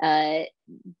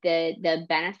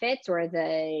benefits or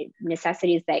the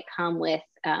necessities that come with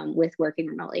working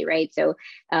remotely, right? So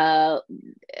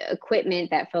equipment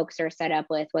that folks are set up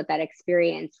with, what that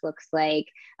experience looks like,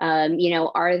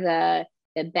 are the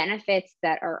benefits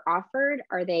that are offered,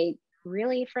 are they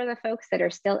really for the folks that are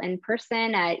still in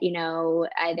person at,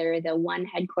 either the one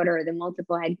headquarter or the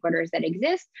multiple headquarters that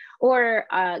exist, or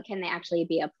can they actually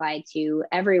be applied to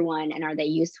everyone, and are they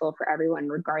useful for everyone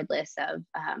regardless of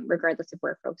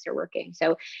where folks are working?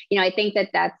 So, I think that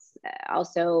that's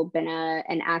also been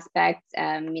an aspect,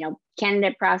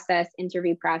 candidate process,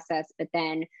 interview process, but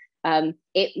then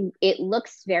it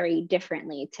looks very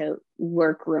differently to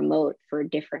work remote for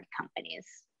different companies.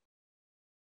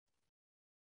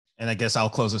 And I guess I'll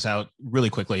close this out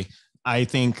really quickly. I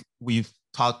think we've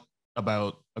talked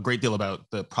about a great deal about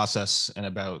the process and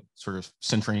about sort of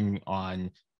centering on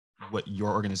what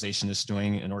your organization is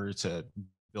doing in order to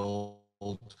build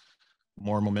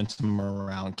more momentum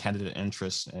around candidate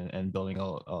interest and building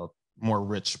a more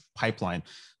rich pipeline.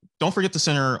 Don't forget to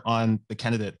center on the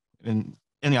candidate in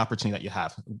any opportunity that you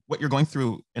have. What you're going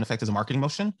through, in effect, is a marketing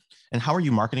motion. And how are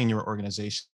you marketing your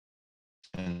organization?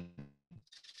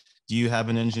 Do you have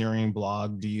an engineering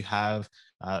blog? Do you have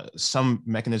some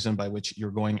mechanism by which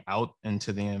you're going out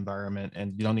into the environment?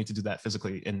 And you don't need to do that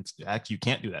physically. In fact, you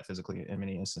can't do that physically in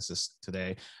many instances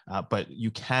today, but you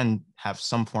can have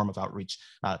some form of outreach.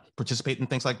 Participate in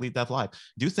things like Lead Dev Live.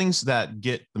 Do things that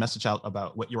get the message out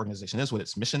about what your organization is, what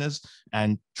its mission is,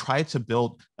 and try to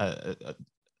build a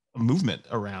movement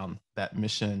around that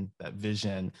mission, that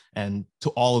vision, and to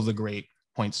all of the great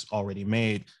points already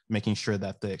made, making sure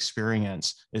that the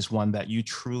experience is one that you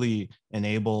truly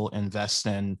enable, invest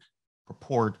in,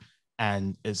 purport,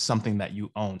 and is something that you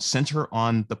own. Center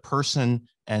on the person,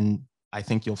 and I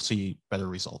think you'll see better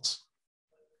results.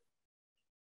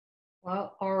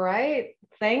 Well, all right.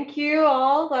 Thank you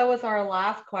all. That was our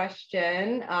last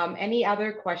question. Any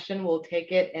other question, we'll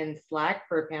take it in Slack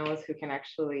for panelists who can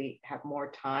actually have more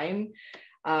time.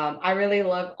 I really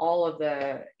love all of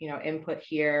the input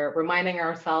here, reminding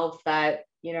ourselves that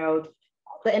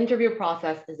the interview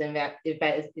process is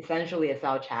essentially a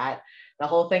sales chat. The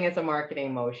whole thing is a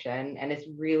marketing motion, and it's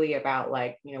really about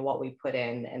what we put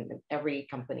in, and every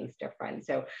company is different.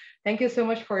 So thank you so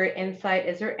much for your insight.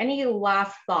 Is there any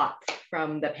last thoughts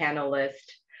from the panelists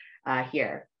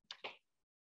here?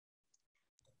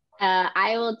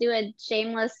 I will do a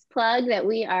shameless plug that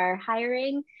we are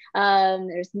hiring.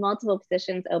 There's multiple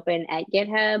positions open at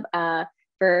GitHub.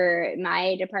 For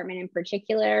my department in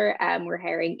particular, we're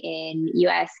hiring in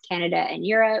US, Canada, and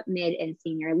Europe, mid and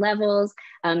senior levels.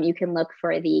 You can look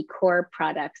for the core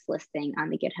products listing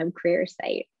on the GitHub career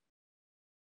site.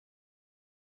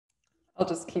 I'll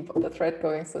just keep the thread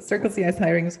going. So CircleCI is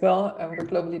hiring as well. We're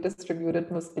globally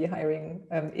distributed, mostly hiring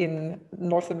in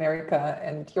North America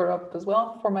and Europe as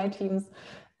well for my teams.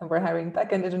 And we're hiring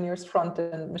backend engineers,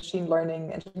 front-end, machine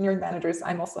learning, engineering managers.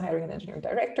 I'm also hiring an engineering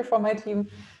director for my team.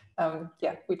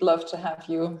 Yeah, we'd love to have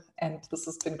you. And this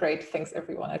has been great. Thanks,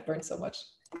 everyone. I've learned so much.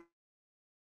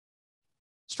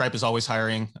 Stripe is always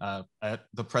hiring. At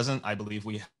the present, I believe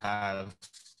we have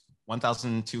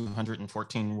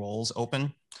 1,214 roles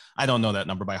open. I don't know that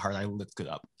number by heart. I looked it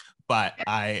up, but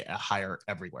I hire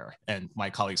everywhere, and my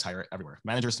colleagues hire everywhere.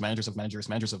 Managers to managers of managers,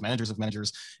 managers of managers of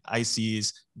managers,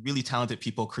 ICs, really talented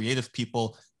people, creative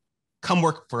people. Come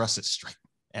work for us at Stripe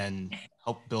and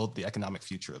help build the economic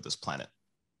future of this planet.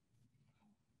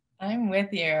 I'm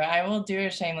with you. I will do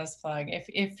a shameless plug.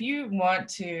 If you want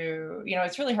to,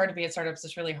 it's really hard to be at startups.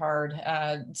 It's really hard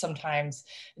sometimes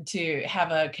to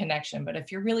have a connection. But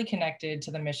if you're really connected to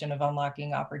the mission of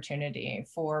unlocking opportunity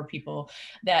for people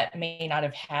that may not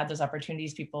have had those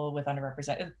opportunities, people with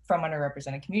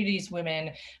underrepresented communities,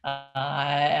 women,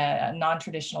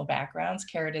 non-traditional backgrounds,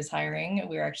 Carrot is hiring.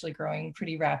 We're actually growing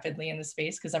pretty rapidly in the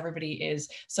space because everybody is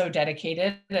so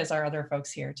dedicated, as our other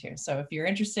folks here too. So if you're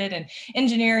interested in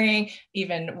engineering,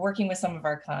 even working with some of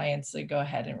our clients, so go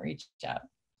ahead and reach out.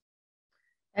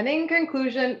 And in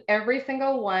conclusion, every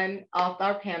single one of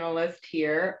our panelists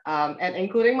here, and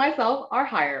including myself, are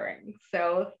hiring.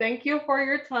 So thank you for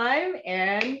your time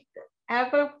and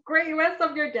have a great rest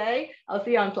of your day. I'll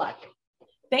see you on Slack.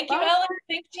 Thank you, Ellen.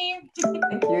 Thanks, team.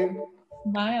 Thank you.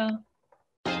 Bye.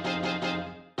 All.